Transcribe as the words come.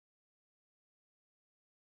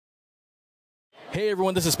Hey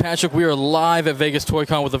everyone, this is Patrick. We are live at Vegas Toy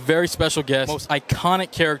Con with a very special guest, most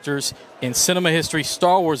iconic characters in cinema history,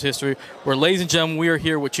 Star Wars history, where, ladies and gentlemen, we are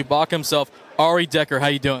here with Chewbacca himself, Arie Dekker. How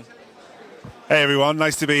you doing? Hey everyone,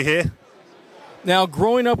 nice to be here. Now,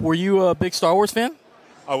 growing up, were you a big Star Wars fan?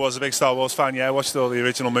 I was a big Star Wars fan, yeah. I watched all the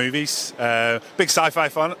original movies. Big sci-fi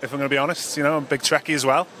fan, if I'm going to be honest. You know, I'm a big Trekkie as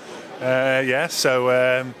well.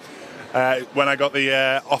 When I got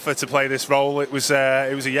the offer to play this role, it was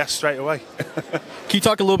a yes straight away. Can you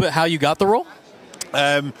talk a little bit how you got the role?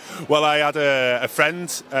 Well, I had a friend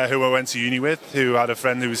who I went to uni with, who had a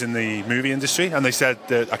friend who was in the movie industry, and they said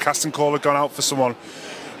that a casting call had gone out for someone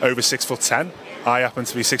over 6'10". I happen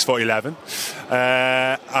to be 6'11",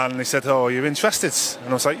 and they said, "Oh, are you interested?" And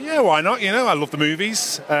I was like, "Yeah, why not? You know, I love the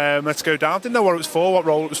movies. Let's go down." Didn't know what it was for, what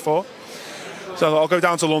role it was for, so I thought, I'll go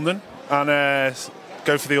down to London and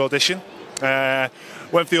go for the audition.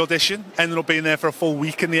 Went for the audition, ended up being there for a full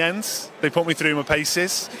week in the end. They put me through my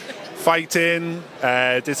paces, fighting,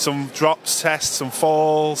 did some drops tests, some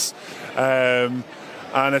falls, and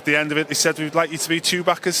at the end of it they said, "We'd like you to be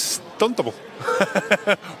Chewbacca's stunt double."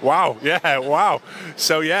 Wow, yeah, wow.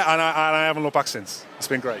 So yeah, and I haven't looked back since. It's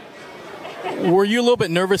been great. Were you a little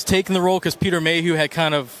bit nervous taking the role because Peter Mayhew had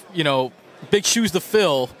kind of, you know, big shoes to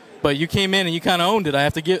fill, but you came in and you kind of owned it? I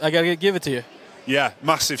gotta give it to you. Yeah,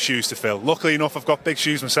 massive shoes to fill. Luckily enough, I've got big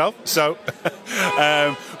shoes myself. So,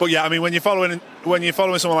 but yeah, I mean, when you're following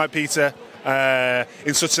someone like Peter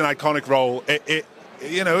in such an iconic role,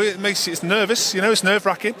 it's nervous. You know, it's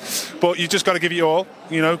nerve-wracking. But you just got to give it your all.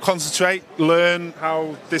 You know, concentrate, learn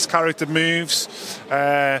how this character moves.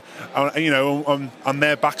 On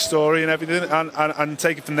their backstory and everything, and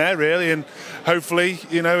take it from there really. And hopefully,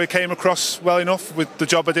 you know, it came across well enough with the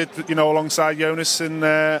job I did, you know, alongside Jonas and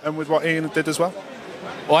with what Ian did as well.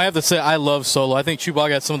 Well, I have to say, I love Solo. I think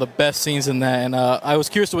Chewbacca had some of the best scenes in that, and I was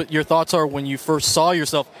curious what your thoughts are when you first saw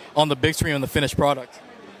yourself on the big screen on the finished product.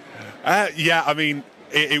 Yeah, I mean,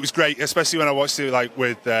 it was great, especially when I watched it like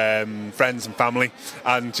with friends and family,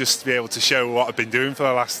 and just to be able to show what I've been doing for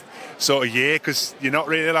the last sort of year, because you're not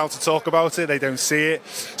really allowed to talk about it. They don't see it,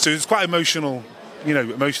 so it was quite emotional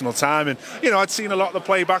time. And you know, I'd seen a lot of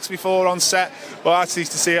the playbacks before on set, but actually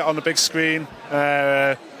to see it on the big screen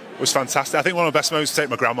was fantastic. I think one of the best moments to take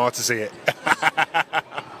my grandma to see it.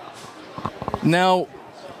 Now,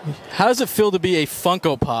 how does it feel to be a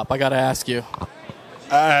Funko Pop? I got to ask you.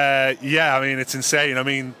 Yeah, I mean, it's insane. I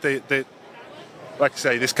mean, like I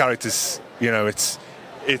say, this character's, you know, it's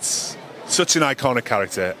such an iconic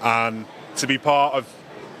character, and to be part of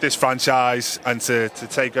this franchise and to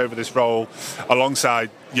take over this role alongside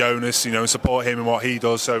Jonas, you know, and support him in what he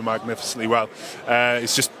does so magnificently well,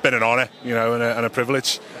 it's just been an honour, you know, and a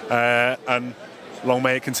privilege, and long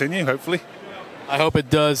may it continue, hopefully. I hope it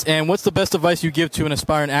does. And what's the best advice you give to an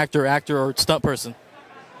aspiring actor, or stunt person?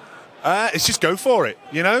 It's just go for it,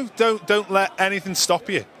 you know. Don't let anything stop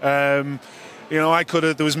you. You know,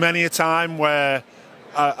 there was many a time where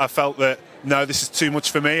I felt that, no, this is too much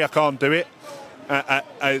for me, I can't do it.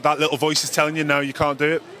 That little voice is telling you, no, you can't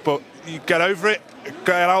do it. But you get over it,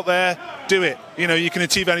 get out there, do it. You know, you can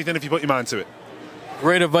achieve anything if you put your mind to it.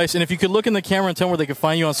 Great advice. And if you could look in the camera and tell them where they can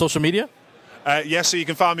find you on social media? Yes, so you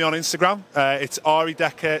can find me on Instagram. It's Arie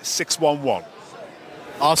Dekker 611.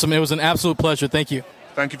 Awesome. It was an absolute pleasure. Thank you.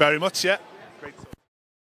 Thank you very much, yeah.